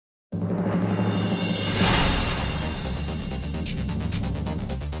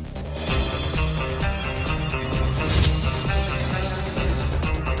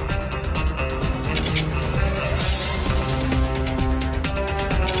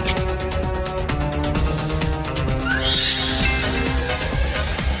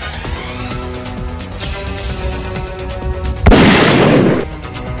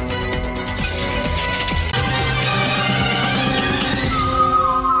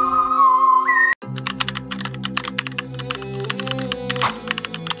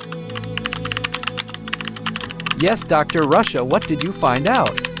Yes, Dr. Russia, what did you find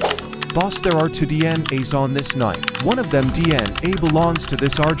out? Boss, there are 2 DNAs on this knife. One of them DNA belongs to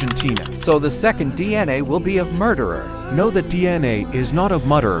this Argentina. So the second DNA will be of murderer. No, the DNA is not of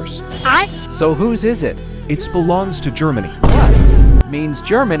murderers. So whose is it? It belongs to Germany. What? Means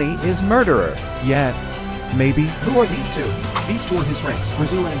Germany is murderer. Yeah, maybe. Who are these two? These 2 are his friends,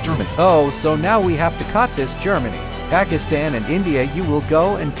 Brazil and Germany. Oh, so now we have to caught this Germany. Pakistan and India, you will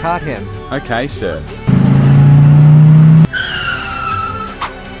go and caught him. Okay, sir.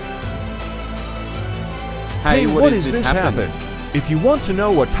 Hey, what is this happen? If you want to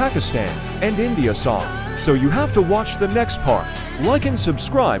know what Pakistan and India saw, so you have to watch the next part. Like and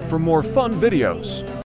subscribe for more fun videos.